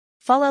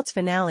Fallout's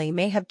finale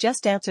may have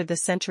just answered the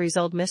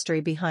centuries-old mystery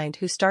behind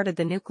who started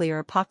the nuclear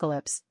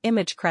apocalypse.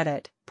 Image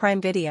credit,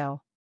 Prime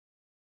Video.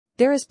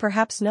 There is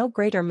perhaps no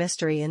greater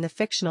mystery in the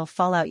fictional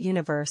Fallout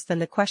universe than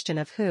the question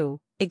of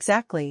who,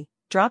 exactly,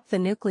 dropped the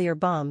nuclear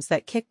bombs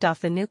that kicked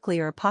off the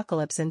nuclear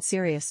apocalypse in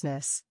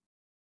seriousness.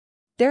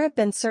 There have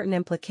been certain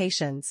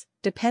implications,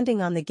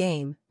 depending on the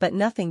game, but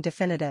nothing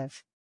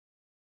definitive.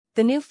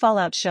 The new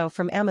Fallout show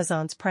from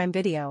Amazon's Prime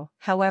Video,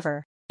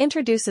 however,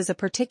 introduces a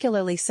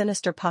particularly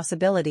sinister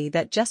possibility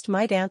that just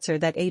might answer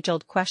that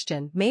age-old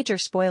question. Major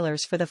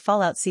spoilers for the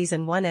Fallout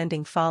Season 1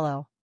 ending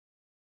follow.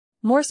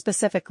 More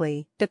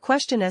specifically, the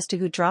question as to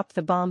who dropped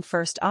the bomb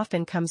first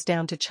often comes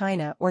down to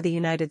China or the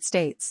United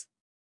States.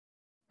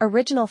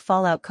 Original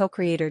Fallout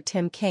co-creator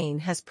Tim Kaine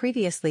has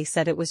previously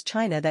said it was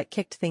China that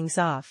kicked things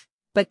off,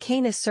 but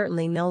Kaine is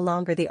certainly no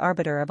longer the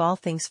arbiter of all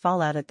things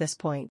Fallout at this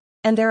point.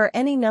 And there are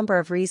any number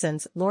of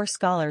reasons lore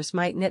scholars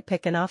might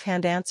nitpick an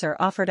offhand answer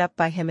offered up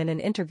by him in an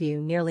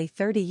interview nearly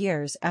 30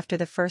 years after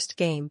the first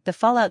game. The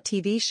Fallout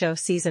TV show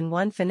Season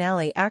 1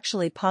 finale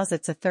actually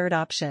posits a third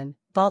option,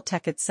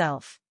 Vault-Tec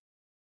itself.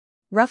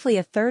 Roughly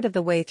a third of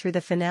the way through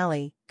the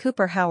finale,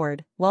 Cooper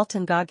Howard,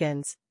 Walton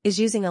Goggins, is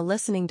using a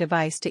listening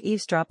device to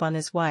eavesdrop on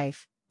his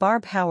wife,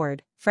 Barb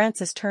Howard,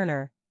 Frances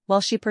Turner,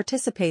 while she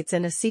participates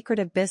in a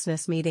secretive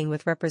business meeting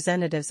with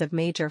representatives of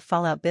major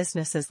Fallout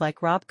businesses like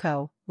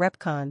Robco,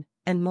 Repcon,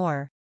 and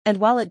more. And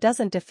while it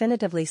doesn't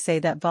definitively say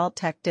that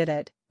Vault-Tec did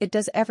it, it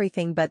does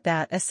everything but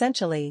that.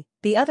 Essentially,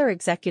 the other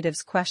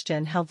executives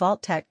question how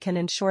Vault-Tec can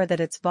ensure that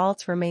its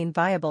vaults remain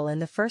viable in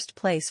the first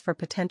place for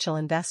potential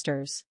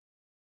investors.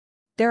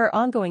 There are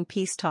ongoing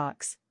peace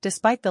talks,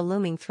 despite the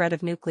looming threat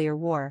of nuclear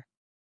war.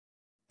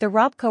 The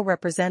Robco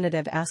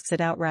representative asks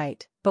it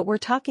outright, but we're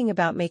talking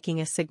about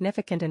making a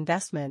significant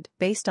investment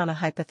based on a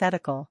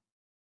hypothetical.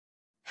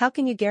 How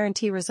can you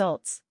guarantee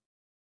results?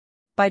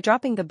 By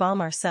dropping the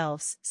bomb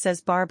ourselves,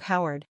 says Barb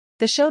Howard.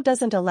 The show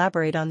doesn't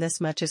elaborate on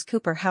this much as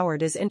Cooper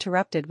Howard is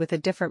interrupted with a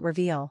different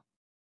reveal.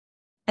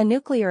 A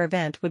nuclear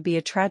event would be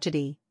a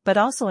tragedy, but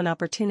also an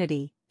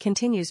opportunity,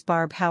 continues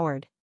Barb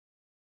Howard.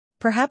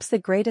 Perhaps the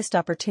greatest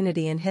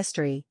opportunity in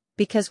history,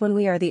 because when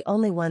we are the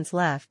only ones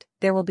left,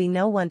 there will be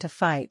no one to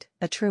fight,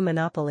 a true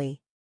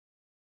monopoly.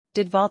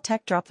 Did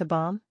Vault-Tec drop the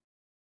bomb?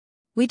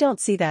 We don't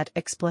see that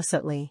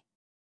explicitly.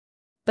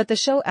 But the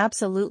show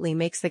absolutely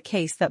makes the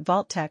case that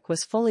Vault-Tec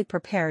was fully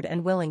prepared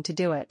and willing to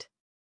do it.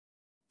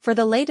 For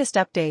the latest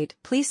update,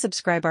 please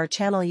subscribe our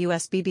channel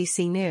US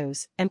BBC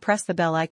News and press the bell icon.